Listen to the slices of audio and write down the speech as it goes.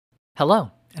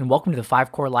Hello, and welcome to the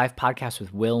 5 Core Life podcast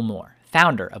with Will Moore,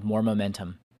 founder of More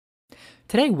Momentum.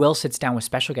 Today, Will sits down with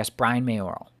special guest Brian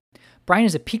Mayoral. Brian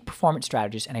is a peak performance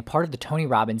strategist and a part of the Tony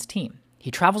Robbins team. He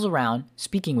travels around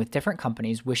speaking with different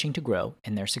companies wishing to grow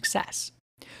in their success.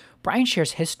 Brian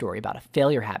shares his story about a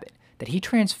failure habit that he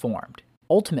transformed,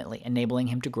 ultimately enabling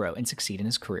him to grow and succeed in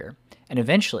his career, and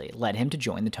eventually led him to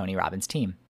join the Tony Robbins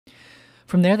team.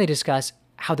 From there, they discuss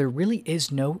how there really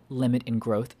is no limit in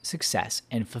growth, success,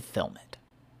 and fulfillment.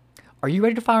 Are you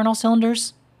ready to fire on all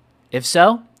cylinders? If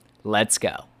so, let's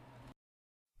go.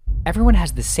 Everyone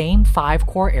has the same 5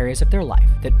 core areas of their life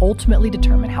that ultimately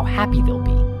determine how happy they'll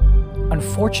be.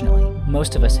 Unfortunately,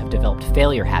 most of us have developed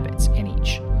failure habits in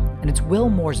each, and it's Will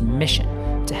Moore's mission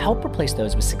to help replace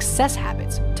those with success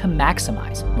habits to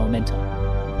maximize momentum.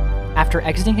 After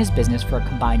exiting his business for a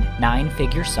combined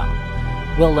 9-figure sum,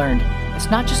 Will learned it's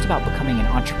not just about becoming an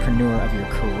entrepreneur of your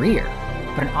career,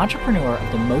 but an entrepreneur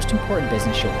of the most important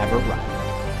business you'll ever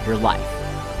run, your life.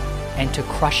 And to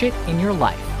crush it in your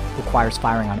life requires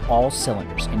firing on all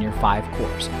cylinders in your 5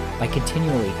 cores by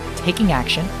continually taking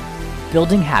action,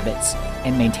 building habits,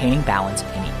 and maintaining balance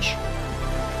in each.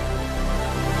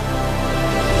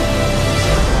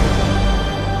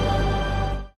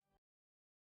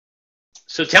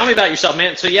 So tell me about yourself,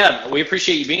 man. So yeah, we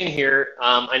appreciate you being here.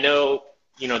 I know,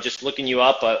 just looking you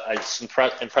up, some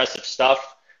impressive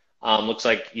stuff. Looks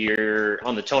like you're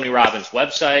on the Tony Robbins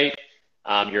website.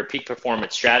 You're a peak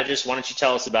performance strategist. Why don't you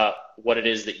tell us about what it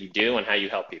is that you do and how you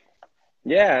help people?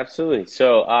 Yeah, absolutely.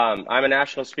 So I'm a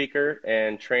national speaker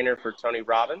and trainer for Tony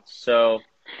Robbins. So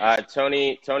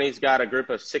Tony's got a group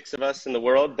of 6 of us in the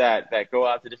world that go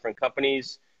out to different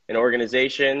companies and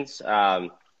organizations,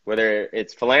 whether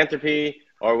it's philanthropy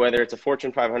or whether it's a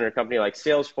Fortune 500 company like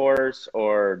Salesforce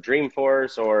or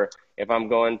Dreamforce, or if I'm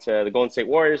going to the Golden State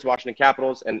Warriors, Washington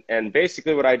Capitals. And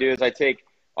basically what I do is I take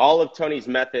all of Tony's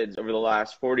methods over the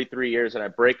last 43 years and I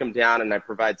break them down and I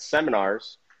provide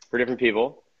seminars for different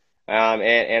people.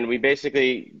 And we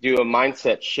basically do a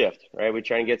mindset shift, right? We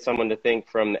try and get someone to think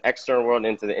from the external world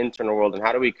into the internal world, and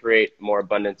how do we create more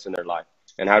abundance in their life?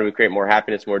 And how do we create more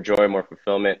happiness, more joy, more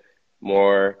fulfillment,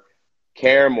 more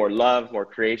care, more love, more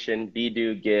creation, be,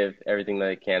 do, give, everything that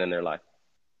they can in their life.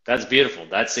 That's beautiful.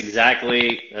 That's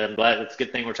exactly, I'm glad, it's a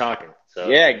good thing we're talking. So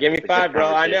yeah, give me 5,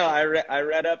 bro. I know, I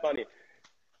read up on you.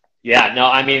 Yeah, no,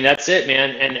 I mean, that's it, man.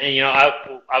 And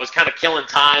I was kind of killing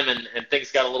time and things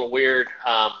got a little weird,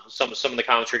 some of the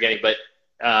comments we're getting, but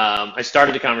I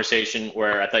started the conversation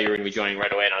where I thought you were going to be joining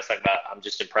right away, and I was talking about, I'm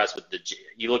just impressed with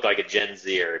you look like a Gen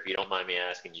Zer, if you don't mind me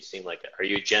asking. You seem like, are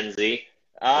you a Gen Z?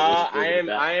 I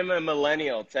am a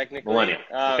millennial technically. Millennial.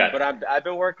 Okay. But I've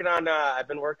been working on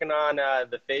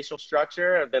the facial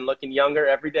structure. I've been looking younger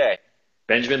every day.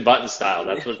 Benjamin Button style.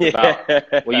 That's what it's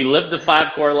about. Well, you live the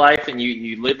 5 core life, and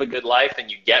you live a good life,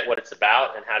 and you get what it's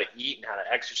about, and how to eat, and how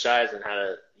to exercise, and how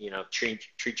to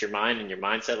treat your mind and your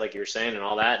mindset, like you were saying, and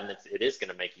all that. And it is going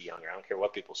to make you younger. I don't care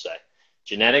what people say.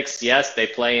 Genetics, yes, they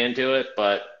play into it,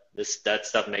 but that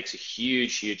stuff makes a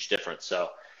huge difference.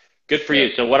 So. Good for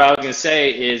you. So what I was going to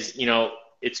say is,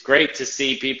 it's great to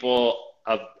see people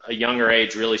of a younger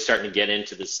age really starting to get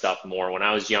into this stuff more. When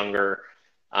I was younger,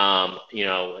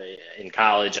 in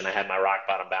college and I had my rock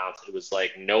bottom bounce, it was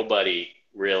like nobody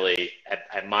really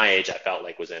at my age, I felt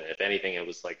like was in it. If anything, it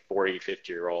was like 40,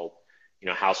 50-year-old,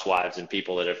 housewives and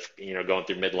people that have, going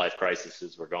through midlife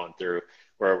crises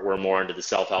we're more into the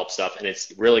self-help stuff. And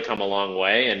it's really come a long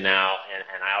way. And now,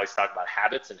 and I always talk about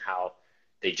habits and how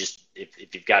they just,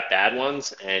 if you've got bad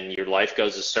ones and your life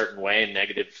goes a certain way in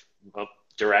negative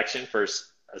direction for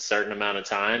a certain amount of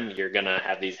time, you're going to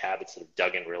have these habits that have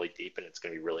dug in really deep, and it's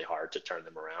going to be really hard to turn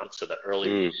them around. So the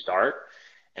earlier you start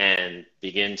and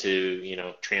begin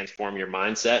to, transform your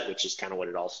mindset, which is kind of what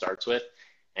it all starts with,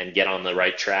 and get on the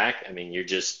right track. I mean,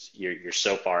 you're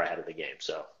so far ahead of the game.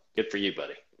 So good for you,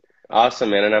 buddy.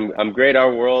 Awesome, man. And I'm great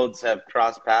our worlds have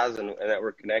crossed paths and that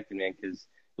we're connected, man, because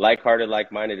like-hearted,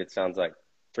 like-minded, it sounds like.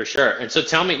 For sure. And so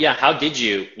tell me, how did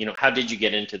you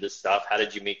get into this stuff? How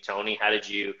did you meet Tony? How did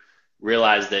you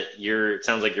realize that it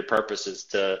sounds like your purpose is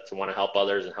to want to help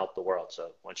others and help the world. So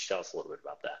why don't you tell us a little bit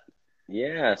about that?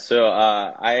 Yeah. So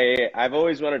I've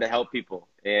always wanted to help people,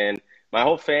 and my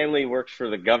whole family works for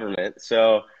the government.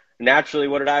 So naturally,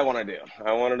 what did I want to do?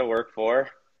 I wanted to work for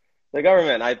the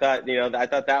government. I thought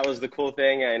that was the cool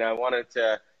thing. And I wanted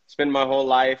to spend my whole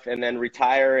life and then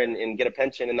retire and get a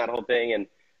pension and that whole thing. And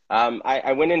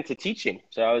I went into teaching.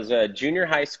 So I was a junior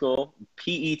high school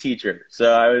PE teacher.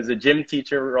 So I was a gym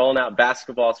teacher rolling out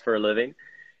basketballs for a living,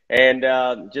 and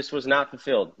just was not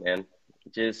fulfilled, man.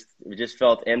 Just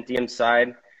felt empty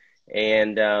inside.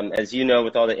 And as you know,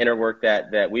 with all the inner work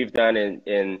that we've done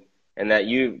and and that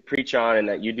you preach on and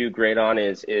that you do great on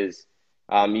is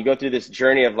you go through this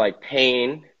journey of like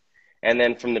pain. And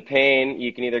then from the pain,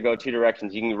 you can either go two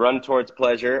directions. You can run towards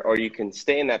pleasure, or you can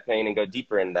stay in that pain and go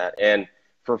deeper in that. And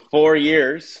for 4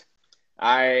 years,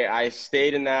 I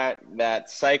stayed in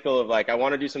that cycle of like, I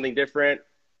want to do something different,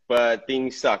 but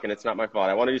things suck and it's not my fault.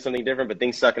 I want to do something different, but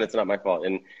things suck and it's not my fault.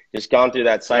 And just gone through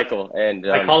that cycle. And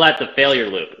I call that the failure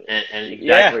loop. And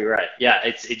exactly right. Yeah,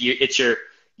 it's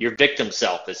your victim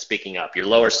self is speaking up. Your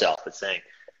lower self is saying,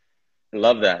 I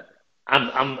love that.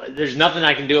 There's nothing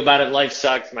I can do about it. Life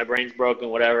sucks. My brain's broken,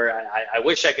 whatever. I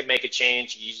wish I could make a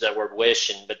change. You use that word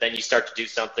wish, but then you start to do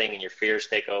something and your fears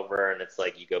take over, and it's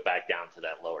like you go back down to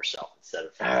that lower self instead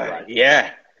of right.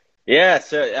 Yeah.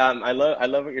 So I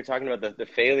love what you're talking about, the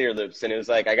failure loops. And it was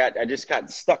like I just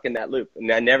got stuck in that loop, and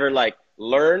I never like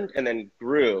learned and then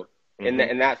grew in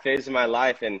that phase of my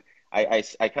life. And I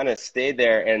kind of stayed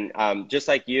there. And just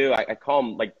like you, I call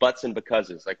them like buts and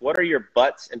becauses. Like, what are your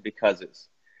buts and becauses?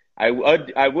 I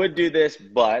would do this,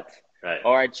 but, right.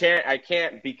 Or I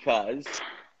can't because,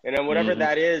 and then whatever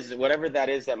that is,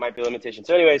 that might be a limitation.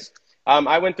 So anyways,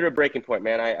 I went through a breaking point,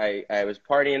 man. I was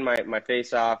partying my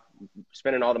face off,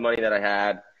 spending all the money that I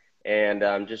had,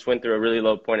 and just went through a really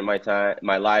low point in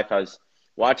my life. I was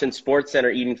watching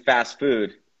SportsCenter, eating fast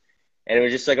food, and it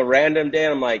was just like a random day.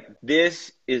 And I'm like,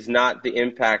 this is not the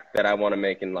impact that I want to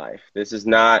make in life. This is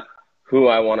not who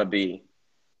I want to be.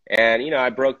 And, I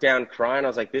broke down crying. I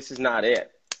was like, this is not it.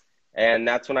 And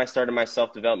that's when I started my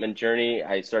self-development journey.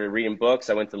 I started reading books.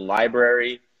 I went to the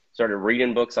library, started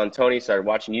reading books on Tony, started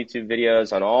watching YouTube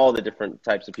videos on all the different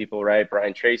types of people, right?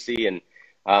 Brian Tracy. And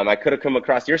I could have come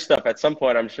across your stuff at some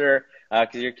point, I'm sure,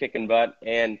 because you're kicking butt.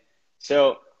 And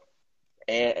so,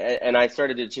 and I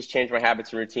started to just change my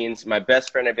habits and routines. My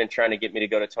best friend had been trying to get me to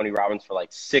go to Tony Robbins for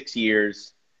like 6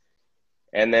 years.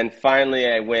 And then finally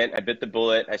I bit the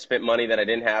bullet. I spent money that I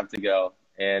didn't have to go.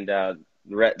 And the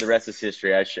rest is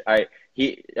history.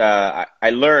 I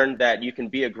learned that you can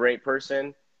be a great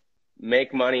person,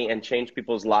 make money, and change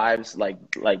people's lives like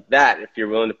that if you're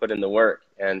willing to put in the work.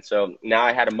 And so now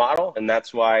I had a model, and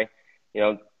that's why,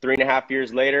 3.5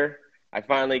 years later, I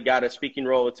finally got a speaking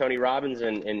role with Tony Robbins,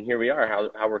 and here we are,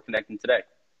 how we're connecting today.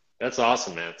 That's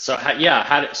awesome, man. So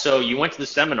so you went to the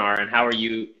seminar, and how are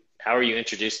you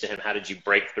introduced to him? How did you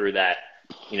break through that,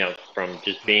 from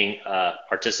just being a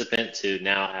participant to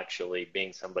now actually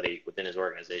being somebody within his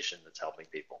organization that's helping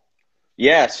people?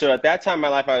 Yeah. So at that time in my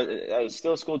life, I was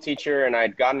still a school teacher, and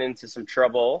I'd gotten into some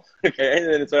trouble.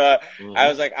 Okay. And so I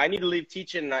was like, I need to leave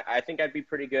teaching. And I think I'd be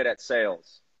pretty good at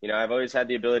sales. I've always had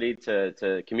the ability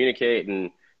to communicate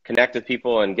and connect with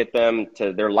people and get them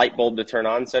to their light bulb to turn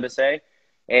on, so to say,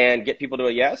 and get people to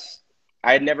a yes.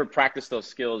 I had never practiced those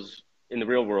skills in the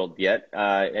real world yet.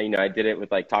 I did it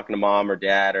with like talking to mom or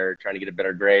dad or trying to get a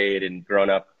better grade and growing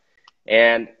up.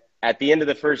 And at the end of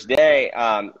the first day,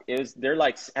 they're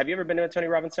like, have you ever been to a Tony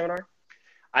Robbins seminar?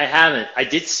 I haven't. I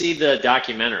did see the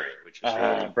documentary, which was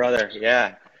really brother.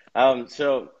 Yeah.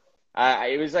 So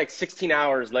it was like 16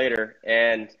 hours later,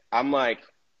 and I'm like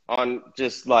on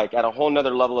just like at a whole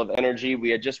nother level of energy. We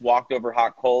had just walked over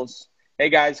hot coals. Hey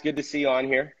guys, good to see you on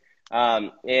here.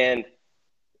 And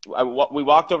we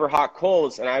walked over hot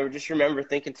coals, and I just remember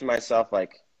thinking to myself,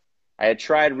 like, I had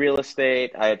tried real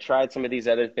estate, I had tried some of these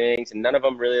other things, and none of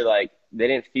them really I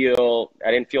didn't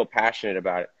feel passionate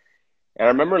about it. And I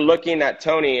remember looking at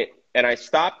Tony, and I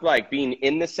stopped like being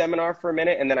in the seminar for a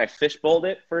minute, and then I fishbowled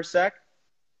it for a sec.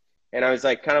 And I was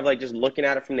like, kind of like just looking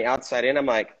at it from the outside in. I'm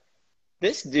like,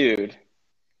 this dude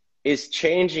is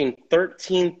changing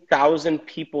 13,000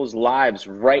 people's lives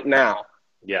right now.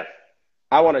 Yeah.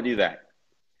 I want to do that.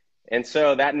 And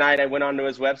so that night I went onto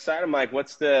his website. I'm like,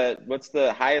 what's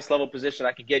the highest level position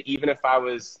I could get, even if I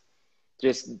was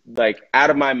just like out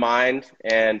of my mind?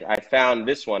 And I found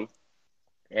this one,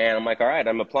 and I'm like, all right,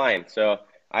 I'm applying. So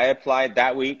I applied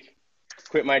that week,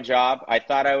 quit my job. I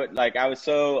thought I would, I was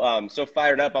so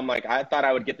fired up. I'm like, I thought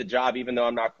I would get the job even though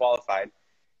I'm not qualified.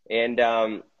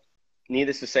 And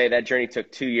needless to say, that journey took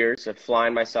 2 years of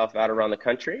flying myself out around the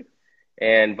country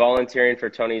and volunteering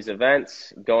for Tony's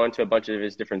events, going to a bunch of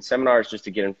his different seminars just to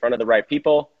get in front of the right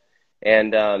people.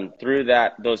 And through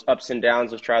those ups and downs,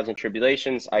 those trials and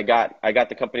tribulations, I got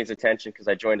the company's attention because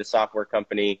I joined a software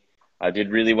company. I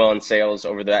did really well in sales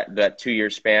over that 2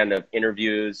 year span of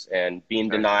interviews and being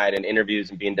denied, and interviews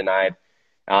and being denied.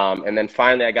 And then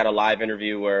finally I got a live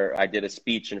interview where I did a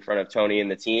speech in front of Tony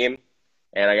and the team,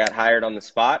 and I got hired on the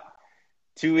spot.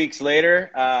 2 weeks later,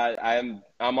 I'm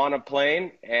on a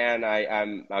plane, and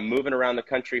I'm moving around the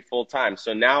country full time.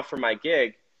 So now for my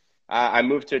gig, I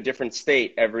move to a different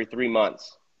state every 3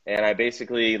 months. and I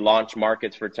basically launch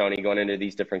markets for Tony going into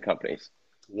these different companies.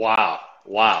 Wow.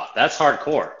 Wow. That's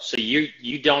hardcore. So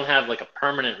you don't have like a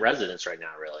permanent residence right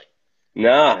now, really?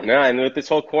 No. And with this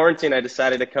whole quarantine, I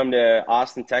decided to come to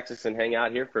Austin, Texas and hang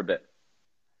out here for a bit.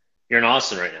 You're in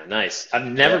Austin right now. Nice. I've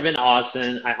never Yeah. been to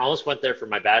Austin. I almost went there for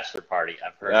my bachelor party.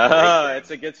 I've heard great Oh, things.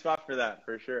 it's a good spot for that,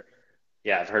 for sure.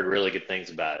 Yeah, I've heard really good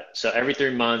things about it. So every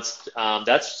 3 months,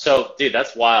 that's so, dude,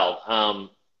 that's wild.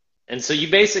 And so you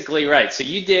basically, right. So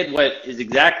you did what is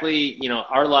exactly,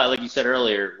 our life, like you said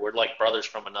earlier, we're like brothers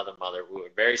from another mother. We were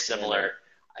very Yeah, man. similar.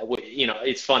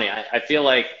 It's funny. I feel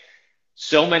like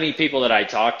so many people that I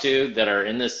talk to that are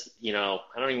in this, I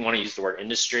don't even want to use the word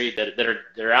industry,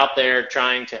 they're out there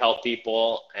trying to help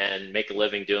people and make a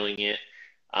living doing it.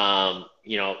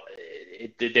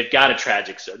 They've got a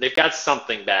tragic, so they've got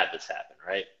something bad that's happened,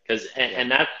 right? Because Yeah.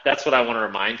 and that's what I want to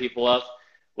remind people of.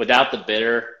 Without the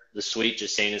bitter, the sweet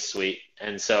just ain't as sweet.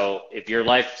 And so if your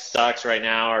life sucks right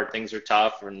now or things are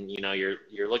tough and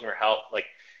you're looking for help, like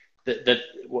the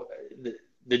the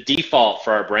the default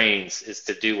for our brains is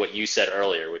to do what you said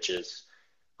earlier, which is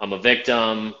I'm a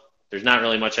victim. There's not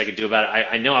really much I can do about it.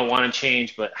 I know I want to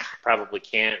change, but I probably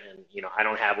can't. And, I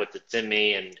don't have what's in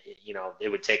me. And, it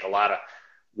would take a lot of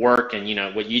work.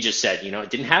 And, what you just said, it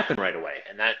didn't happen right away.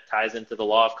 And that ties into the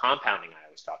law of compounding I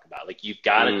always talk about. Like you've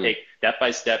got to Mm. take step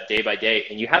by step, day by day.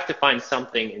 And you have to find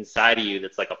something inside of you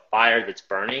that's like a fire that's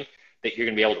burning that you're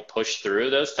going to be able to push through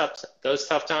those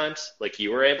tough times like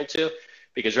you were able to.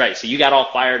 Because, right, so you got all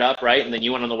fired up, right? And then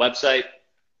you went on the website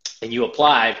and you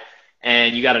applied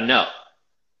and you got a no.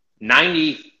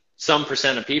 90 some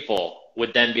percent of people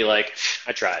would then be like,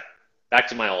 I tried, back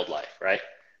to my old life, right?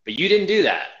 But you didn't do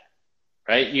that,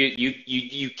 right?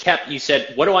 You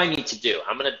said, what do I need to do?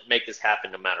 I'm going to make this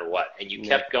happen no matter what. And you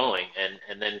Yeah. kept going.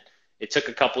 And then it took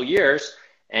a couple years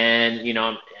and,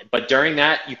 but during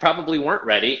that you probably weren't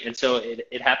ready. And so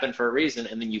it happened for a reason.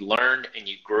 And then you learned and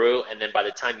you grew. And then by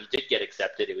the time you did get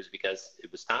accepted, it was because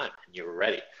it was time and you were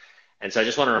ready. And so I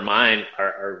just want to remind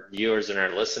our viewers and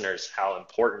our listeners how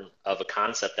important of a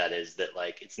concept that is, that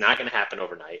like it's not going to happen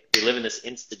overnight. We live in this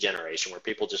instant generation where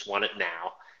people just want it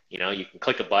now. You can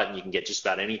click a button, you can get just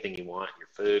about anything you want, your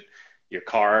food, your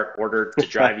car ordered to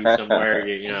drive you somewhere,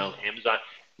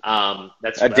 Amazon.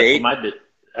 That's A what date.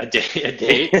 a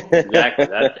date, exactly.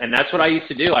 And that's what I used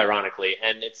to do, ironically.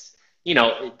 And it's,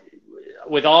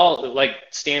 with all, like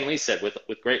Stan Lee said, with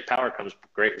great power comes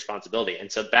great responsibility.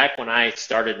 And so back when I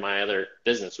started my other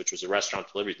business, which was a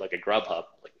restaurant delivery, like a Grubhub,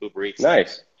 like Uber Eats,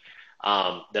 Nice.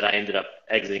 that I ended up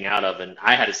exiting out of, and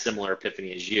I had a similar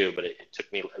epiphany as you, but it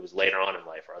took me. It was later on in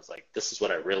life where I was like, this is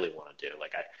what I really want to do.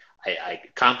 Like I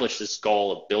accomplished this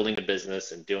goal of building a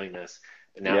business and doing this,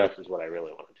 but now Yeah. this is what I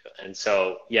really want to do. And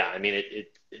so yeah, I mean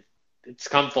it's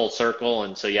come full circle.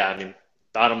 And so yeah, I mean,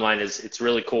 bottom line is it's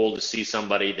really cool to see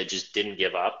somebody that just didn't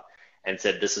give up and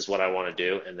said, this is what I want to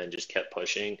do, and then just kept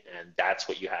pushing. And that's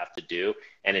what you have to do.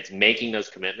 And it's making those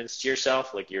commitments to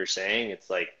yourself, like you're saying. It's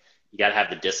like you got to have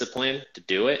the discipline to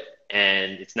do it,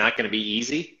 and it's not going to be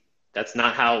easy. That's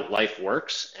not how life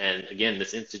works. And again,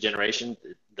 this instant generation,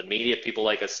 the media, people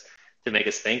like us to make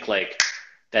us think like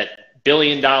that $1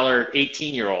 billion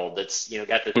 18-year-old that's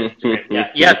got this Instagram.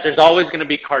 Yeah, yes, there's always going to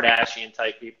be Kardashian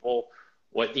type people,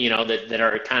 that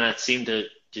are kind of seem to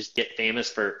just get famous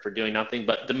for doing nothing.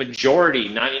 But the majority,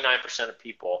 99% of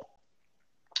people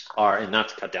are, and not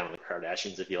to cut down on the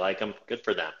Kardashians, if you like them, good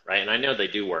for them, right? And I know they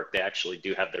do work. They actually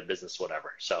do have their business,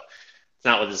 whatever. So it's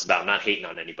not what this is about. I'm not hating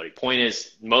on anybody. Point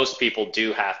is, most people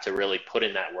do have to really put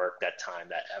in that work, that time,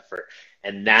 that effort.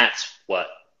 And that's what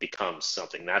becomes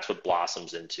something. That's what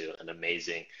blossoms into an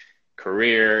amazing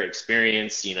career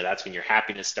experience. That's when your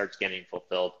happiness starts getting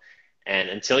fulfilled. And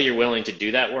until you're willing to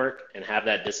do that work and have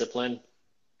that discipline,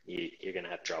 you're going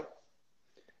to have trouble.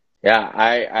 Yeah,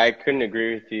 I couldn't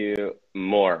agree with you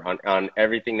more on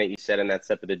everything that you said in that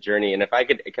step of the journey. And if I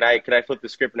could I flip the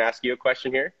script and ask you a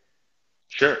question here?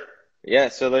 Sure. Yeah,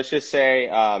 so let's just say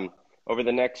over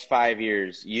the next 5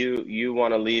 years, you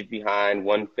want to leave behind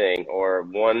one thing or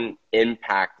one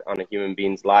impact on a human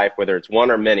being's life, whether it's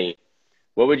one or many.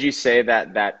 What would you say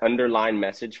that underlying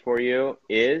message for you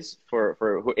is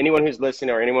for anyone who's listening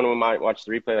or anyone who might watch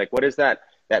the replay? Like, what is that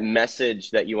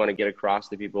message that you want to get across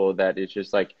to people that is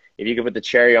just like, if you could put the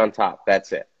cherry on top,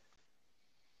 that's it?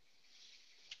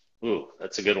 Ooh,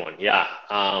 that's a good one. Yeah.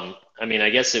 I mean, I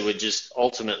guess it would just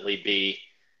ultimately be,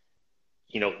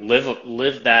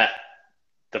 live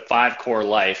the 5 core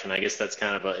life. And I guess that's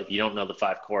kind of if you don't know the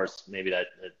 5 cores, maybe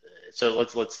so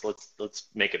let's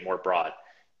make it more broad.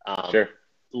 Sure.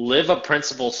 Live a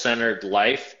principle-centered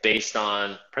life based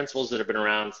on principles that have been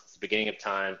around since the beginning of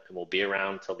time and will be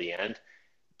around till the end.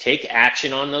 take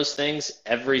action on those things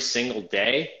every single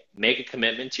day, make a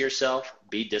commitment to yourself,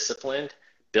 be disciplined,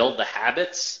 build the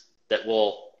habits that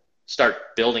will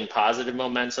start building positive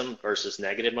momentum versus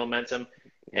negative momentum,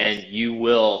 and you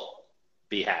will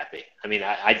be happy. I mean,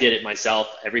 I did it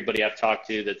myself. Everybody I've talked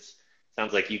to that's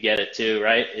sounds like you get it too,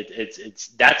 right? It's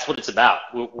that's what it's about.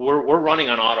 We're running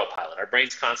on autopilot. Our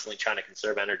brain's constantly trying to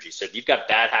conserve energy. So if you've got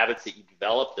bad habits that you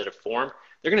develop that have formed,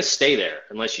 they're going to stay there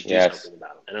unless you do something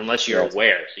about them, and unless you're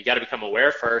aware. So you got to become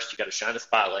aware first. You got to shine the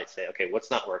spotlight. Say, okay,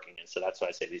 what's not working? And so that's why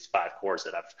I say these 5 cores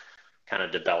that I've kind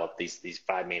of developed. These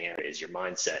 5 main areas: your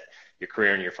mindset, your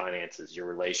career and your finances, your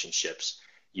relationships,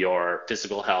 your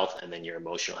physical health, and then your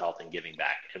emotional health and giving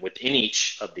back. And within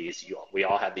each of these, we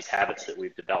all have these habits that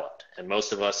we've developed, and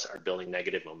most of us are building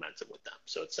negative momentum with them.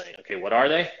 So it's saying, okay, what are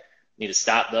they? Need to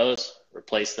stop those,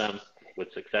 replace them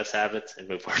with success habits, and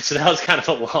move forward. So that was kind of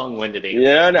a long-winded answer.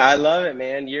 Yeah, no, I love it,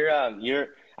 man.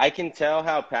 I can tell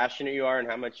how passionate you are and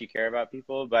how much you care about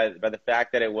people by the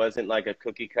fact that it wasn't like a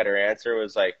cookie cutter answer. It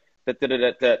was like da, da,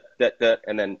 da, da, da, da,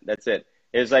 and then that's it.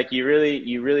 It was like you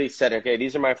really said, okay,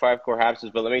 these are my 5 core habits,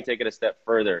 but let me take it a step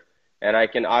further. And I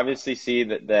can obviously see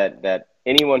that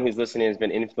anyone who's listening has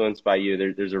been influenced by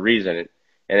you. There's a reason,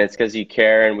 and it's because you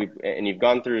care and you've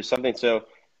gone through something. So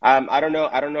I don't know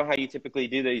how you typically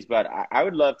do these, but I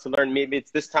would love to learn. Maybe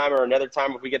it's this time or another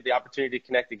time if we get the opportunity to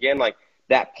connect again. Like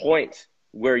that point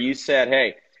where you said,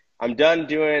 hey, I'm done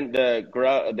doing the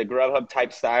Grubhub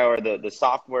type style or the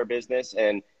software business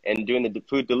and doing the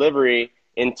food delivery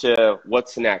into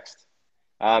what's next.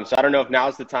 So I don't know if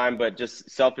now's the time, but just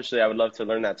selfishly, I would love to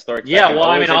learn that story. Yeah, well,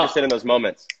 I'm interested in those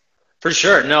moments. For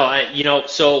sure. No, I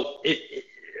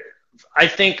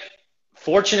think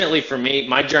fortunately for me,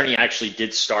 my journey actually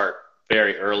did start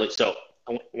very early. So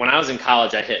when I was in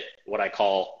college, I hit what I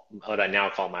now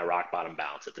call my rock bottom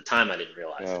bounce. At the time, I didn't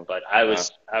realize it, but I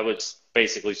was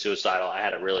basically suicidal. I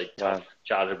had a really tough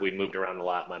childhood. We moved around a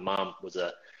lot. My mom was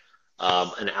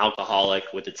an alcoholic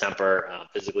with a temper,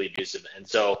 physically abusive. And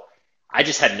so I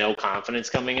just had no confidence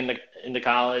coming into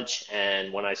college.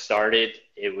 And when I started,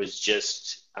 it was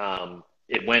just,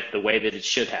 it went the way that it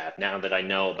should have. Now that I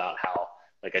know about how,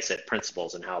 like I said,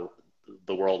 principles and how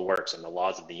the world works and the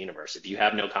laws of the universe. If you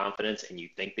have no confidence and you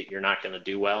think that you're not going to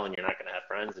do well and you're not going to have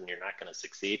friends and you're not going to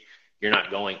succeed, you're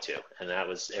not going to. And that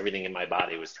was everything in my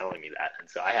body was telling me that. And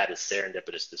so I had a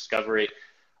serendipitous discovery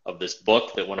of this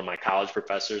book that one of my college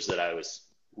professors that I was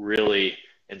really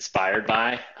inspired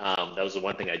by. That was the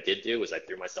one thing I did do was I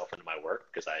threw myself into my work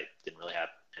because I didn't really have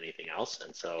anything else.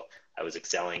 And so I was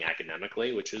excelling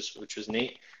academically, which was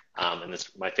neat. And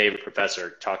my favorite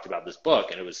professor talked about this book,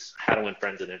 and it was How to Win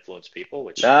Friends and Influence People,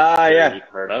 which you've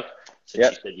heard of since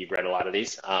you said you've read a lot of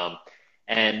these.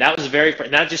 And that was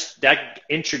that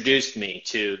introduced me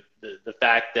to the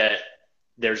fact that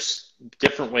there's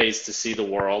different ways to see the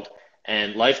world,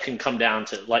 and life can come down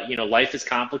to life is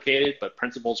complicated, but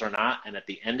principles are not. And at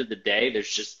the end of the day, there's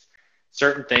just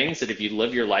certain things that if you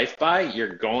live your life by,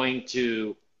 you're going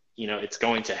to, it's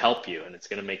going to help you and it's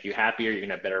going to make you happier. You're going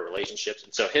to have better relationships.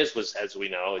 And so his was, as we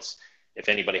know, if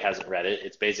anybody hasn't read it,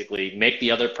 it's basically make the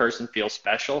other person feel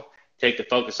special, take the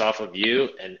focus off of you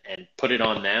and put it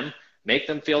on them, make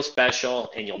them feel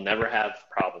special, and you'll never have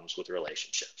problems with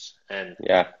relationships. And,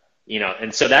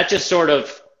 and so that just sort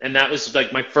of, and that was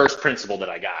like my first principle that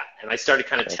I got. And I started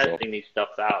kind of testing these stuff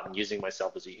out and using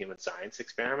myself as a human science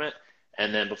experiment.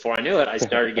 And then before I knew it, I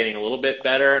started getting a little bit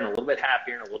better and a little bit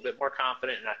happier and a little bit more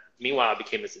confident. And meanwhile, I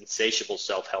became this insatiable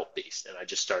self-help beast. And I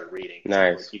just started reading.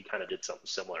 Nice. So you kind of did something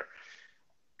similar.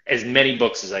 As many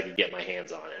books as I could get my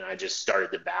hands on. And I just started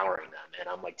devouring them. And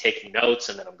I'm like taking notes,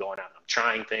 and then I'm going out and I'm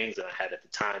trying things. And I had at the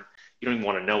time, you don't even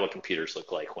want to know what computers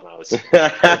look like when I was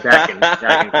back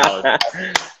in college.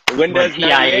 Windows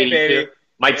 98, baby.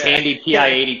 My Tandy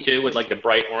TI-82 with like the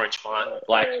bright orange font,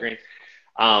 black screen.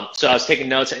 So I was taking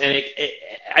notes, and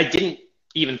I didn't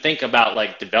even think about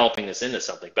like developing this into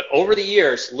something. But over the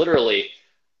years, literally,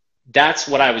 that's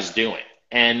what I was doing.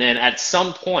 And then at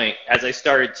some point, as I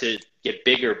started to get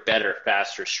bigger, better,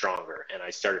 faster, stronger, and I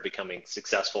started becoming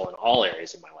successful in all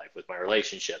areas of my life, with my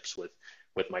relationships, with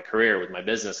my career, with my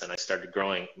business, and I started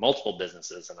growing multiple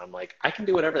businesses, and I'm like, I can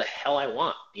do whatever the hell I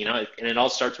want, and it all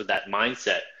starts with that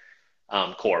mindset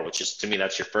core, which is, to me,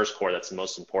 that's your first core. That's the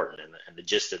most important. And the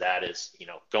gist of that is,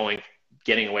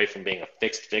 getting away from being a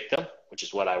fixed victim, which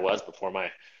is what I was before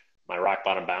my rock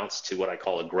bottom bounce, to what I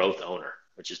call a growth owner,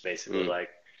 which is basically like,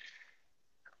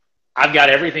 I've got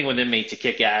everything within me to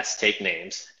kick ass, take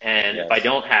names. And if I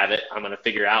don't have it, I'm going to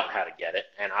figure out how to get it.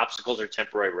 And obstacles are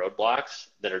temporary roadblocks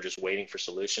that are just waiting for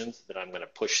solutions that I'm going to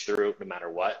push through no matter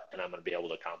what. And I'm going to be able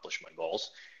to accomplish my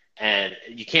goals. And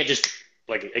you can't just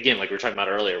like, again, like we were talking about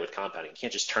earlier with compounding, you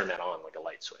can't just turn that on like a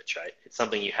light switch, right? It's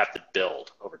something you have to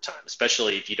build over time,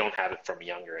 especially if you don't have it from a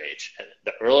younger age. And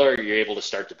the earlier you're able to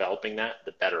start developing that,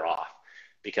 the better off.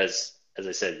 Because as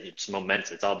I said, it's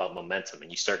momentum. It's all about momentum.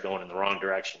 And you start going in the wrong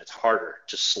direction, it's harder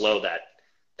to slow that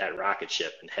rocket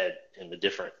ship and head in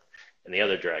the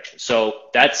other direction. So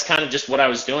that's kind of just what I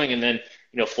was doing. And then,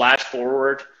 flash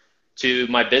forward to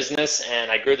my business, and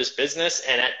I grew this business,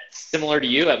 and similar to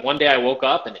you, one day I woke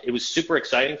up and it was super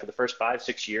exciting for the first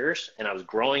 5-6 years, and I was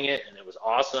growing it and it was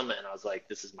awesome. And I was like,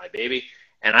 this is my baby.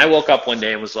 And I woke up one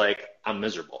day and was like, I'm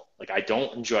miserable. Like, I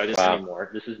don't enjoy this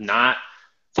anymore. This is not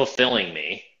fulfilling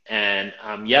me. And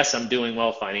yes, I'm doing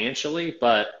well financially,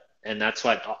 and that's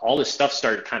why all this stuff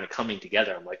started kind of coming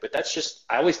together. I'm like, but that's just,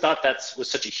 I always thought that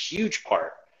was such a huge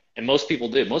part. And most people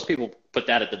do. Most people put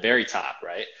that at the very top,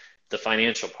 right? The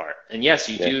financial part. And yes,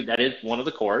 you do. That is one of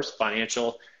the cores.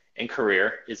 Financial and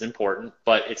career is important,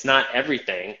 but it's not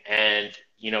everything. And,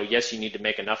 yes, you need to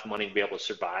make enough money to be able to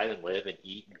survive and live and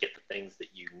eat and get the things that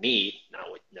you need, not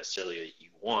what necessarily that you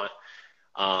want.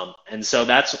 And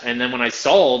then when I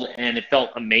sold, and it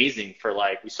felt amazing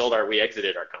we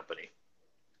exited our company.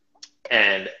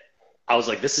 And I was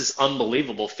like, this is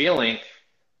unbelievable feeling.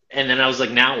 And then I was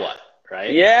like, now what?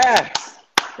 Right? Yeah.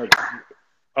 Like,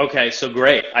 okay, so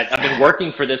great. I've been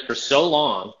working for this for so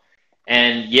long.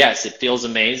 And yes, it feels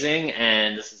amazing.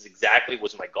 And this is exactly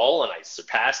was my goal. And I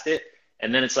surpassed it.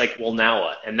 And then it's like, well, now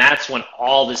what? And that's when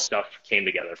all this stuff came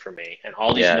together for me. And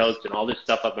all these notes and all this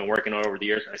stuff I've been working on over the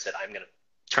years. And I said, I'm going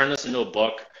to turn this into a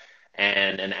book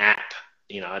and an app.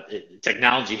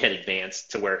 Technology had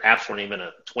advanced to where apps weren't even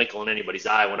a twinkle in anybody's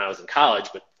eye when I was in college.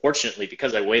 But fortunately,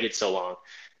 because I waited so long,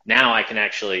 now I can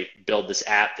actually build this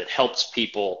app that helps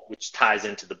people, which ties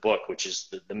into the book, which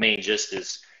is the main gist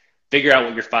is figure out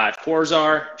what your 5 cores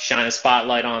are, shine a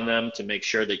spotlight on them to make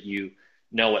sure that you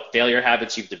know what failure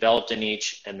habits you've developed in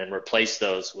each, and then replace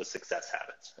those with success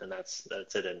habits. And that's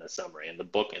it in a summary. And the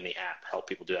book and the app help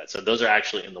people do that. So those are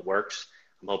actually in the works.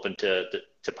 I'm hoping to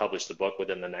publish the book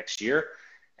within the next year,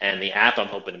 and the app I'm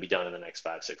hoping to be done in the next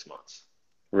 5-6 months.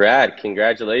 Rad.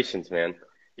 Congratulations, man.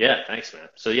 Yeah, thanks, man.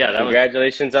 So yeah,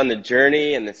 congratulations on the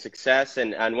journey and the success.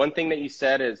 And one thing that you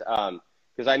said is,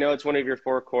 because I know it's one of your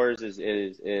 4 cores is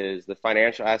the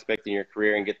financial aspect in your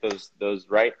career and get those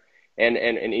right.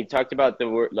 And you talked about the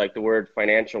word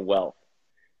financial wealth,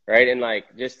 right? And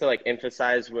just to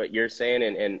emphasize what you're saying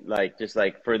and just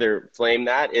further flame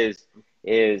that is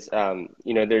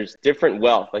there's different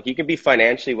wealth. Like, you could be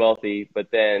financially wealthy,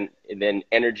 but then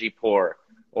energy poor,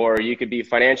 or you could be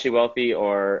financially wealthy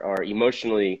or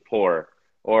emotionally poor,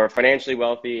 or financially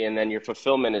wealthy and then your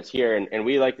fulfillment is here. And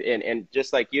we and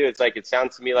just like you, it's like, it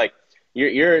sounds to me like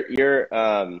you're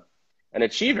an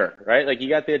achiever, right? Like, you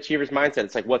got the achiever's mindset.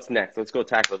 It's like, what's next? Let's go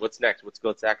tackle it. What's next? Let's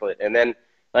go tackle it. And then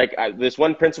this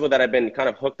one principle that I've been kind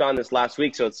of hooked on this last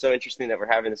week, so it's so interesting that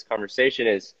we're having this conversation,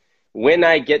 is when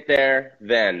I get there,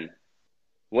 then.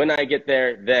 When I get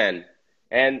there, then.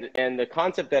 And the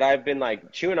concept that I've been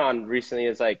chewing on recently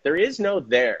is there is no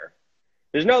there.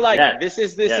 There's no this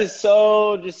is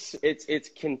so just it's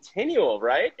continual,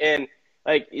 right? And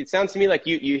it sounds to me like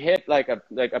you hit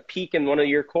a peak in one of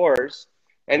your cores,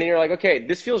 and then you're like, okay,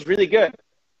 this feels really good.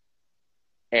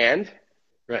 And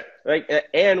right.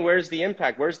 And where's the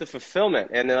impact? Where's the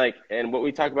fulfillment? And and what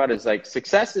we talk about is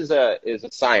success is a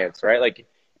science, right? If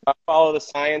I follow the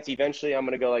science, eventually I'm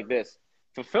going to go like this.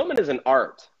 Fulfillment is an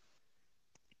art.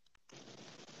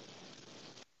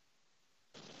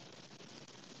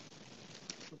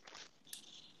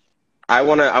 I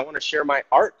want to share my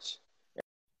art,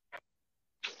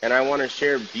 and I want to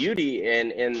share beauty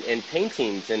in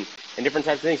paintings and different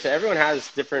types of things. So everyone has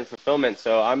different fulfillment.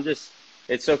 So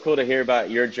it's so cool to hear about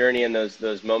your journey and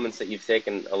those moments that you've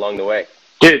taken along the way.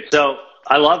 Dude, so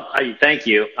thank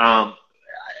you.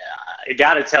 I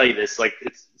got to tell you this,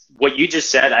 it's what you just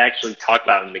said, I actually talked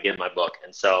about in the beginning of my book.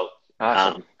 And so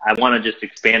awesome. I want to just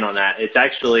expand on that.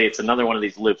 It's another one of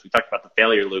these loops. We talked about the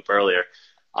failure loop earlier.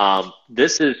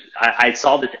 I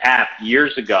saw this app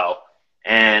years ago,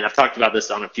 and I've talked about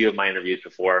this on a few of my interviews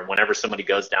before. And whenever somebody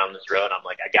goes down this road, I'm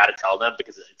like, I got to tell them,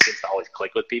 because it seems to always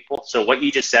click with people. So what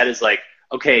you just said is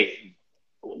okay,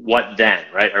 what then,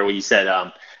 right? Or what you said,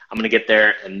 I'm going to get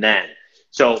there and then.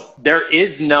 So there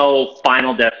is no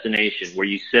final destination where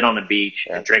you sit on a beach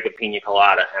and drink a pina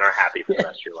colada and are happy for the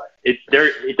rest of your life.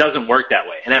 It doesn't work that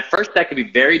way. And at first that can be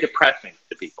very depressing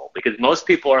to people, because most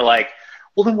people are like,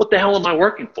 well, then what the hell am I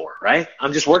working for, right?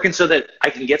 I'm just working so that I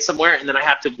can get somewhere, and then I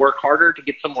have to work harder to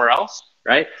get somewhere else,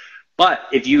 right? But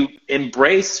if you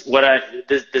embrace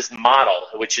this model,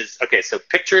 which is, okay, so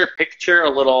picture a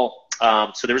little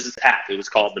So there was this app. It was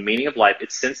called The Meaning of Life.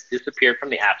 It's since disappeared from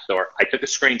the App Store. I took a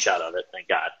screenshot of it, thank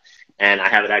God, and I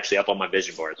have it actually up on my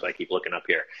vision board, so I keep looking up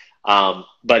here.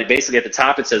 But basically at the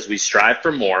top it says we strive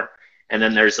for more, and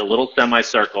then there's a little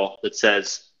semicircle that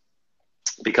says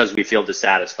because we feel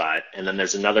dissatisfied, and then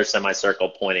there's another semicircle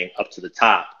pointing up to the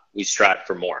top. We strive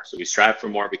for more. So we strive for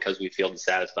more because we feel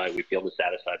dissatisfied. We feel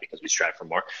dissatisfied because we strive for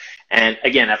more. And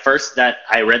again, at first that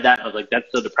I read that, I was like,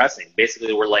 that's so depressing.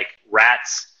 Basically, we're like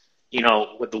rats,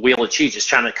 with the wheel of cheese, just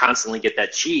trying to constantly get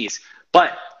that cheese.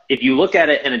 But if you look at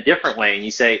it in a different way and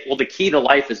you say, well, the key to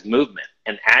life is movement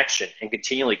and action and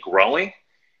continually growing.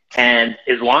 And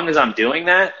as long as I'm doing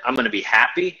that, I'm going to be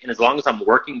happy. And as long as I'm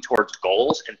working towards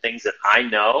goals and things that I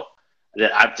know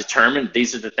that I've determined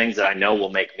these are the things that I know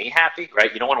will make me happy,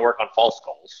 right? You don't want to work on false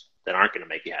goals that aren't going to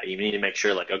make you happy. You need to make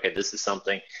sure like, okay, this is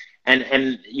something,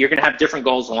 and you're going to have different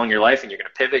goals along your life and you're going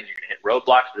to pivot and you're going to hit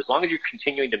roadblocks. But as long as you're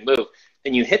continuing to move,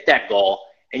 then you hit that goal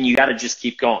and you got to just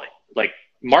keep going. Like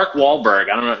Mark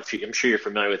Wahlberg, I don't know if I'm sure you're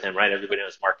familiar with him, right? Everybody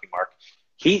knows Marky Mark.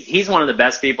 He's one of the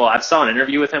best people. I saw an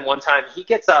interview with him one time. He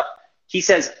gets up, he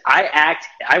says, I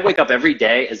wake up every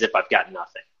day as if I've got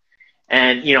nothing.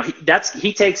 And,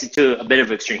 he takes it to a bit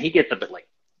of extreme. He gets up at like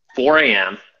 4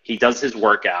 a.m. He does his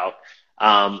workout.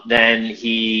 Then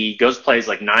he goes, plays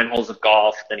like 9 holes of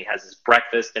golf. Then he has his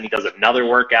breakfast. Then he does another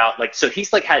workout. So he's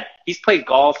played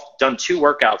golf, done 2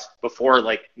 workouts before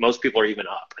like most people are even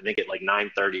up. I think at like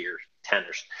 9:30 or 10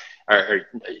 or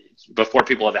before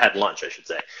people have had lunch, I should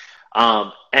say.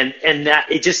 And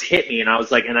that it just hit me. And I was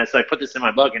like, so I put this in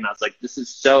my book and I was like, this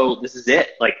is it.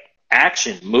 Like,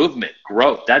 action, movement,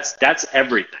 growth. That's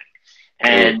everything.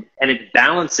 And it's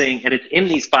balancing, and it's in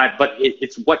these 5, but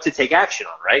it's what to take action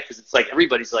on, right? Because it's like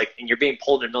everybody's like, and you're being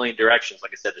pulled in a million directions.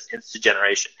 Like I said, this instant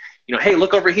generation. Hey,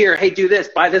 look over here. Hey, do this.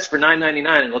 Buy this for $9.99,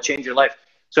 and it'll change your life.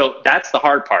 So that's the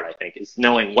hard part, I think, is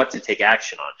knowing what to take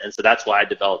action on. And so that's why I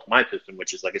developed my system,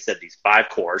 which is, like I said, these 5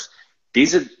 cores.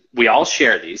 We all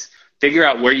share these. Figure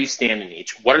out where you stand in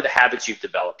each. What are the habits you've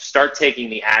developed? Start taking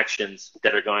the actions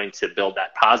that are going to build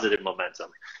that positive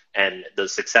momentum and the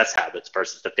success habits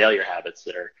versus the failure habits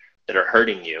that are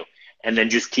hurting you. And then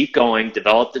just keep going,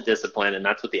 develop the discipline, and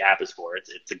that's what the app is for.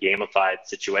 It's a gamified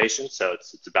situation, so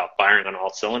it's about firing on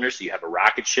all cylinders. So you have a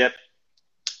rocket ship,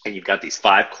 and you've got these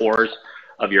 5 cores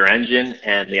of your engine,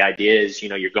 and the idea is,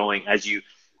 you're going as you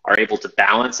are able to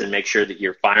balance and make sure that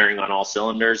you're firing on all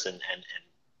cylinders and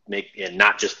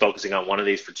not just focusing on one of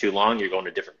these for too long. You're going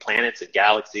to different planets and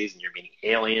galaxies, and you're meeting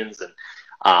aliens.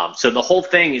 And so the whole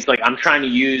thing is like, I'm trying to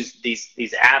use these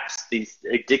apps, these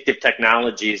addictive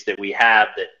technologies that we have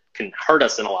that can hurt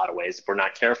us in a lot of ways if we're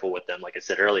not careful with them. Like I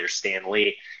said earlier, Stan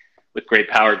Lee, with great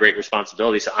power, great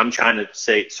responsibility. So I'm trying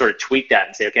to sort of tweak that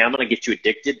and say, okay, I'm going to get you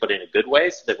addicted, but in a good way,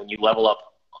 so that when you level up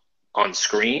on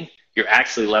screen, you're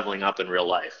actually leveling up in real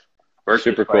life. Versus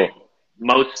super cool.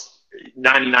 Most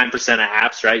 99% of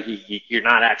apps, right? You're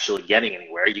not actually getting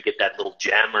anywhere. You get that little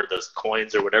gem or those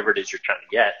coins or whatever it is you're trying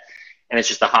to get, and it's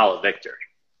just a hollow victory.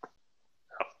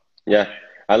 Yeah,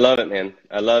 I love it, man.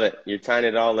 I love it. You're tying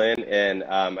it all in, and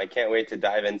I can't wait to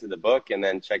dive into the book and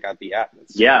then check out the app.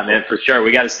 Yeah, man, for sure.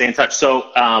 We got to stay in touch.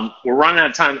 So we're running out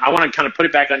of time. I want to kind of put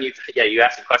it back on you. Yeah, you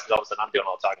asked the questions, all of a sudden I'm doing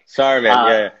all the talking. Sorry,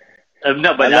 man.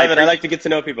 No, but I love it. I like to get to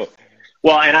know people.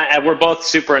 Well, and we're both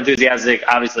super enthusiastic.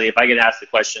 Obviously, if I get asked a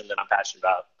question that I'm passionate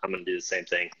about, I'm going to do the same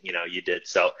thing you did.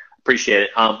 So appreciate it.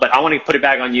 But I want to put it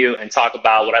back on you and talk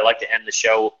about what I like to end the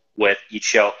show with each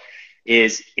show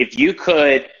is if you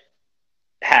could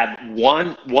have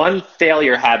one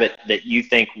failure habit that you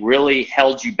think really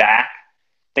held you back.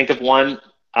 Think of one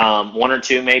or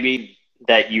two maybe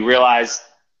that you realized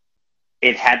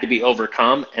it had to be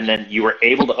overcome, and then you were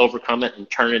able to overcome it and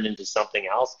turn it into something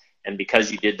else. And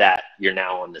because you did that, you're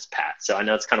now on this path. So I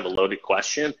know it's kind of a loaded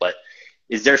question, but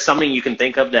is there something you can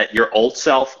think of that your old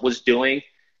self was doing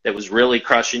that was really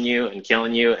crushing you and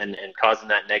killing you and causing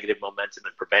that negative momentum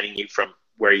and preventing you from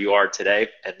where you are today?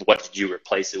 And what did you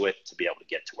replace it with to be able to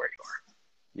get to where you are?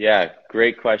 Yeah,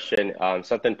 great question.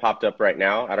 Something popped up right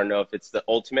now. I don't know if it's the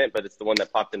ultimate, but it's the one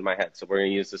that popped in my head. So we're going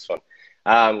to use this one.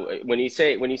 When you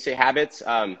say habits,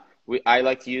 I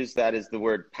like to use that as the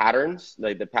word patterns,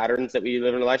 like the patterns that we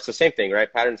live in life. So same thing,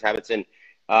 right? Patterns, habits. And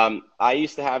I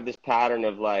used to have this pattern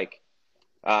of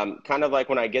kind of like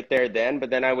when I get there then, but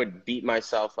then I would beat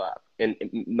myself up and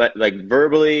like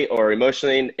verbally or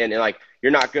emotionally and like,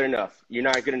 you're not good enough. You're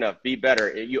not good enough. Be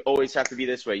better. You always have to be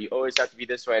this way. You always have to be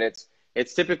this way. And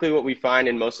it's typically what we find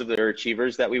in most of the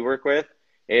achievers that we work with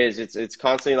is it's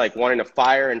constantly like wanting to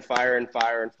fire and fire and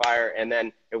fire and fire. And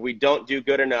then if we don't do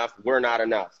good enough, we're not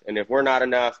enough. And if we're not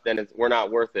enough, then we're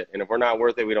not worth it. And if we're not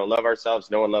worth it, we don't love ourselves.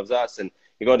 No one loves us. And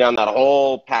you go down that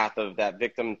whole path of that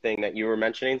victim thing that you were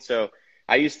mentioning. So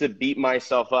I used to beat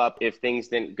myself up if things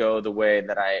didn't go the way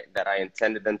that I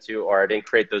intended them to, or I didn't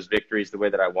create those victories the way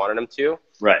that I wanted them to.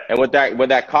 Right. And if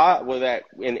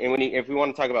we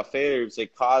want to talk about failures,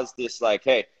 it caused this like,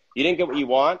 hey, you didn't get what you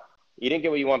want. You didn't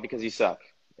get what you want because you suck.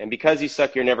 And because you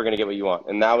suck, you're never going to get what you want.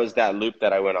 And that was that loop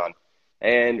that I went on.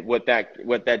 And what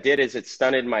that did is it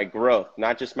stunted my growth,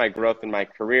 not just my growth in my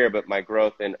career, but my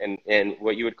growth in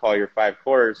what you would call your 5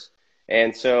 cores.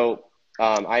 And so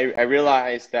I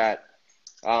realized that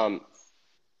the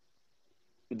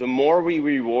more we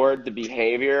reward the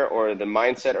behavior or the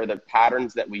mindset or the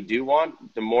patterns that we do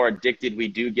want, the more addicted we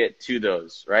do get to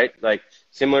those, right? Like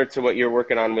similar to what you're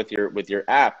working on with your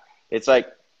app. It's like,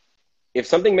 if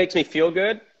something makes me feel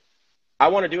good, I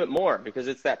want to do it more because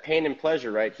it's that pain and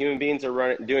pleasure, right? Human beings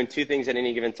are doing 2 things at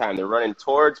any given time. They're running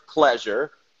towards pleasure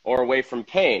or away from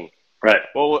pain. Right.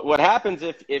 Well, what happens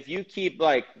if you keep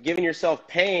like giving yourself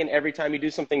pain every time you do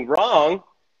something wrong,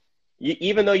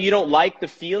 even though you don't like the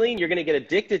feeling, you're going to get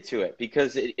addicted to it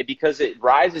because it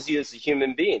rises you as a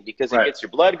human being, because it gets your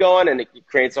blood going and it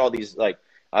creates all these like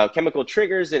chemical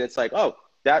triggers. And it's like, oh,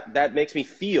 that makes me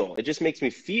feel. It just makes me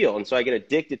feel. And so I get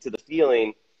addicted to the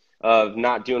feeling of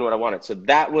not doing what I wanted. So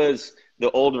that was the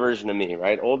old version of me,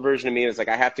 right? Old version of me is like,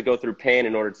 I have to go through pain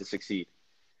in order to succeed.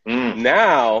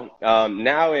 Now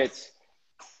it's,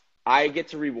 I get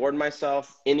to reward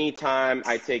myself anytime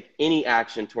I take any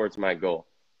action towards my goal.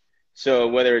 So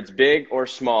whether it's big or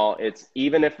small, it's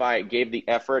even if I gave the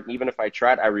effort, even if I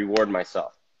tried, I reward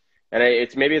myself. And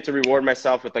maybe it's a reward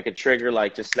myself with like a trigger,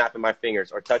 like just snapping my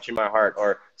fingers or touching my heart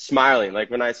or smiling. Like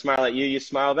when I smile at you, you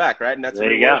smile back, right? And that's a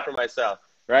reward for myself,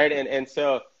 right? And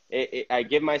so I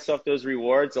give myself those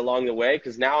rewards along the way,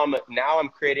 because now I'm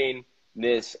creating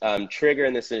this trigger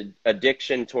and this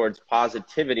addiction towards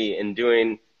positivity and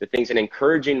doing the things and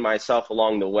encouraging myself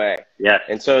along the way. Yeah.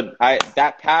 And so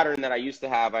that pattern that I used to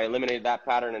have, I eliminated that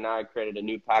pattern, and now I created a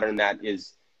new pattern that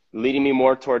is leading me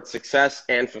more towards success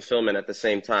and fulfillment at the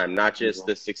same time, not just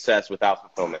the success without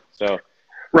fulfillment. So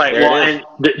right. Well, and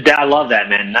I love that,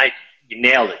 man. You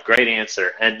nailed it. Great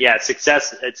answer. And yeah,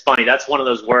 success, it's funny. That's one of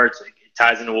those words, it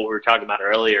ties into what we were talking about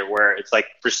earlier, where it's like,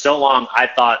 for so long, I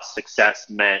thought success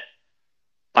meant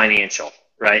financial.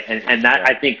 Right. And that,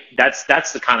 I think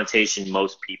that's the connotation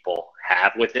most people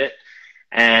have with it.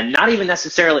 And not even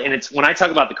necessarily. And it's when I talk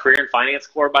about the career and finance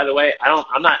core, by the way, I don't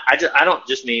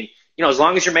just mean, as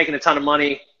long as you're making a ton of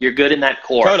money, you're good in that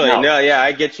core. Totally. No, yeah,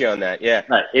 I get you on that. Yeah.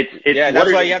 Right.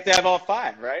 That's why you have to have all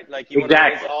 5, right? Like you want to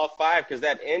have all 5, because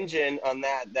that engine on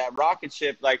that rocket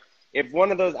ship, like if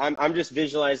one of those, I'm just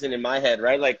visualizing in my head,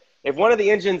 right? Like if one of the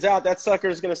engine's out, that sucker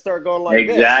is going to start going like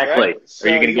this. Exactly. Right? So or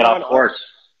you're going to get off course.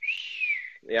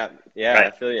 Yeah, right.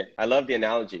 I feel you. I love the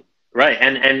analogy. Right,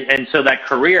 and so that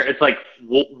career, it's like,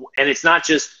 and it's not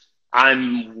just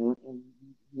I'm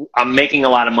making a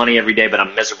lot of money every day, but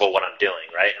I'm miserable what I'm doing,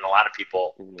 right? And a lot of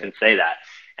people can say that,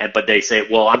 but they say,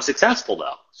 well, I'm successful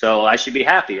though, so I should be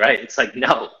happy, right? It's like,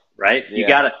 no, right? You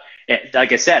gotta,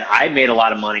 like I said, I made a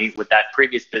lot of money with that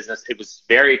previous business. It was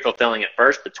very fulfilling at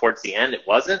first, but towards the end, it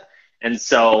wasn't. And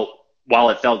so while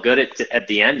it felt good at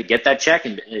the end to get that check,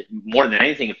 and more than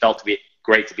anything, it felt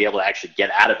great to be able to actually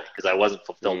get out of it, because I wasn't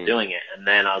fulfilled doing it. And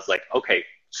then I was like, okay,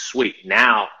 sweet.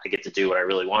 Now I get to do what I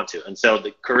really want to. And so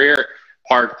the career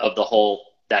part of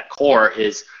that core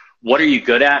is, what are you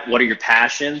good at? What are your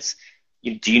passions?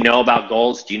 Do you know about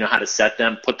goals? Do you know how to set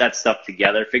them? Put that stuff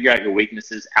together, figure out your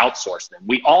weaknesses, outsource them.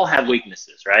 We all have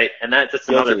weaknesses, right? And that's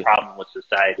another problem with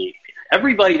society.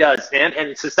 Everybody does, man.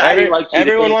 And society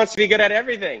everyone wants to be good at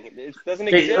everything. It doesn't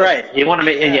exist. Right. You want to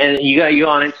make, and you go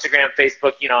on Instagram,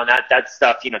 Facebook, and that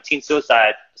stuff, teen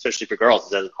suicide, especially for girls,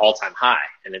 is at an all-time high.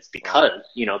 And it's because,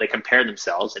 they compare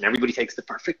themselves, and everybody takes the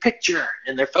perfect picture,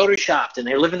 and they're photoshopped, and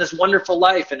they're living this wonderful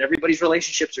life, and everybody's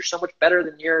relationships are so much better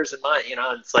than yours and mine, and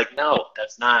it's like, no,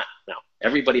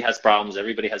 everybody has problems.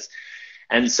 Everybody has.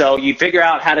 And so you figure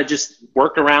out how to just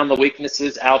work around the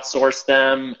weaknesses, outsource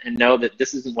them, and know that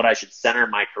this isn't what I should center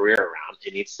my career around.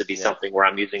 It needs to be something where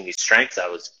I'm using these strengths I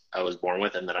was born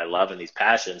with and that I love, and these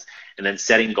passions, and then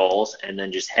setting goals, and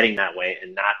then just heading that way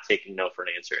and not taking no for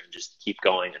an answer, and just keep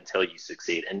going until you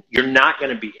succeed. And you're not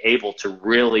going to be able to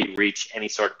really reach any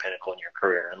sort of pinnacle in your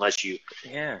career unless you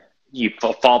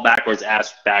fall backwards,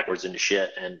 ass backwards into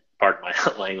shit, and pardon my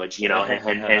language,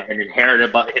 and inherit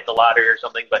hit the lottery or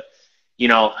something. But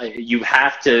you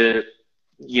have to,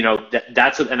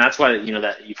 that's why,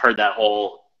 that you've heard that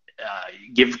whole,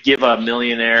 give a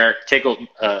millionaire, take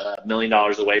 $1 million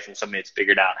away from somebody that's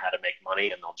figured out how to make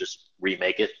money, and they'll just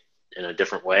remake it in a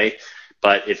different way.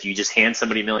 But if you just hand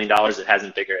somebody $1 million that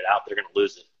hasn't figured it out, they're going to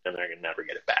lose it. and they're going to never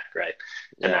get it back, right?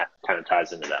 And that kind of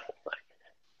ties into that whole thing.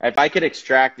 If I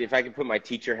could put my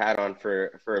teacher hat on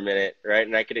for a minute, right,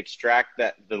 and I could extract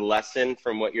the lesson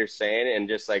from what you're saying and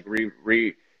just like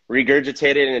regurgitate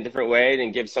it in a different way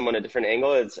and give someone a different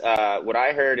angle, it's what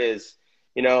I heard is,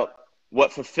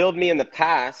 what fulfilled me in the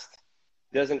past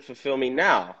doesn't fulfill me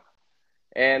now.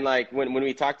 And like when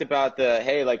we talked about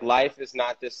hey, like life is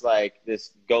not this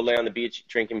go lay on the beach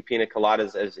drinking pina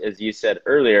coladas as you said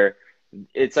earlier.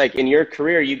 It's like in your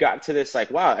career, you got to this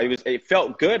like, wow, it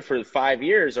felt good for 5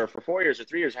 years or for 4 years or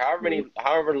 3 years,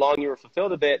 however long you were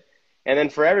fulfilled a bit. And then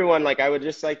for everyone, like I would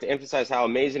just like to emphasize how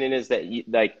amazing it is that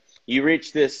you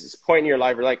reach this point in your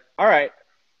life where like, all right,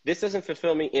 this doesn't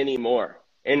fulfill me anymore.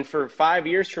 And for 5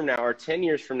 years from now or 10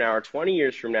 years from now or 20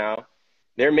 years from now,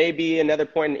 there may be another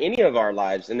point in any of our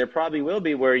lives, and there probably will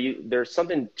be, where there's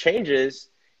something changes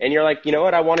and you're like, you know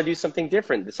what, I want to do something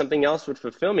different. Something else would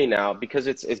fulfill me now, because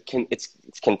it's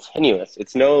continuous.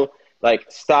 It's no like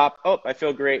stop. Oh, I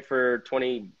feel great for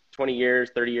 20 years,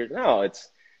 30 years. No, it's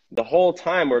the whole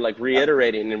time we're like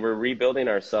reiterating and we're rebuilding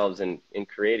ourselves and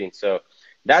creating. So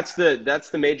that's the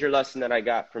major lesson that I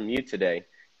got from you today.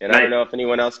 And I don't know if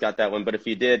anyone else got that one, but if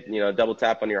you did, double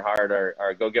tap on your heart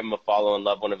or go give him a follow and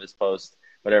love one of his posts,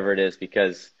 whatever it is,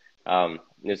 because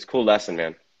it's a cool lesson,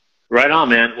 man. Right on,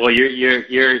 man. Well,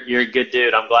 you're a good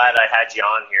dude. I'm glad I had you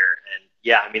on here. And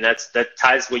yeah, I mean, that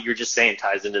ties what you're just saying,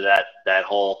 ties into that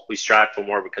whole we strive for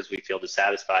more because we feel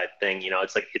dissatisfied thing.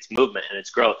 It's like it's movement and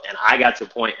it's growth. And I got to a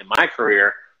point in my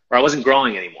career where I wasn't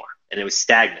growing anymore and it was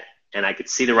stagnant, and I could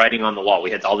see the writing on the wall.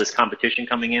 We had all this competition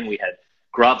coming in. We had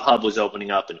Grubhub was opening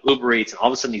up and Uber Eats, and all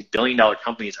of a sudden these billion-dollar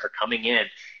companies are coming in,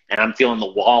 and I'm feeling the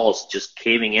walls just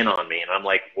caving in on me. And I'm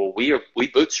like, well, we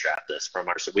bootstrapped this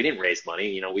so we didn't raise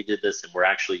money. We did this and we're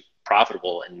actually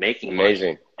profitable and making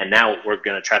money. And now we're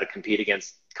going to try to compete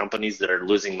against companies that are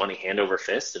losing money hand over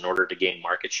fist in order to gain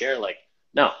market share. Like,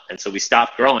 no. And so we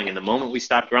stopped growing. And the moment we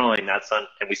stopped growing, and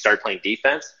we started playing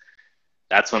defense,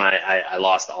 that's when I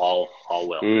lost all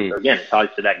will. So again, it ties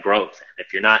to that growth.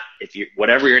 If you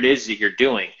whatever it is that you're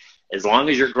doing, as long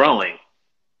as you're growing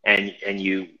and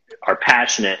you are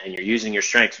passionate and you're using your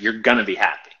strengths, you're going to be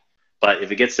happy. But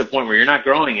if it gets to a point where you're not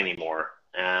growing anymore,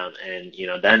 then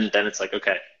it's like,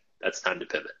 okay, that's time to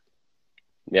pivot.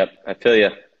 Yep. I feel you.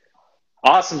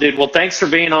 Awesome, dude. Well, thanks for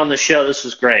being on the show. This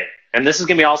was great. And this is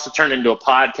going to be also turned into a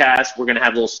podcast. We're going to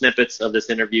have little snippets of this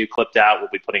interview clipped out. We'll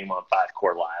be putting them on 5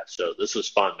 Core Live. So this was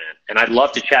fun, man. And I'd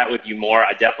love to chat with you more.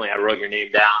 I wrote your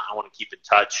name down. I want to keep in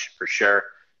touch for sure.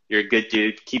 You're a good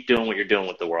dude. Keep doing what you're doing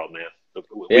with the world, man.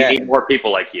 We need more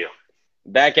people like you.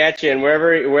 Back at you. And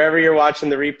wherever you're watching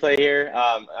the replay here,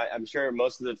 I'm sure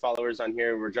most of the followers on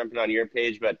here were jumping on your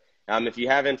page, but if you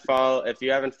haven't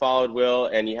followed Will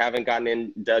and you haven't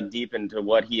dug deep into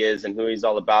what he is and who he's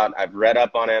all about, I've read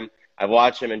up on him. I've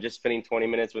watched him and just spending 20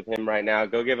 minutes with him right now.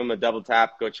 Go give him a double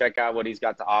tap. Go check out what he's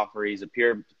got to offer. He's a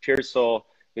pure soul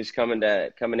who's coming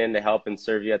in to help and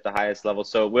serve you at the highest level.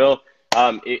 So Will,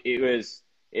 it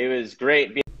was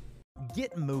great.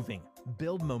 Get moving.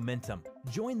 Build momentum.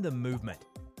 Join the movement.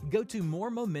 Go to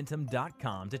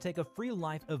moremomentum.com to take a free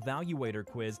life evaluator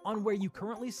quiz on where you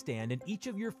currently stand in each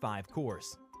of your 5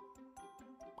 cores.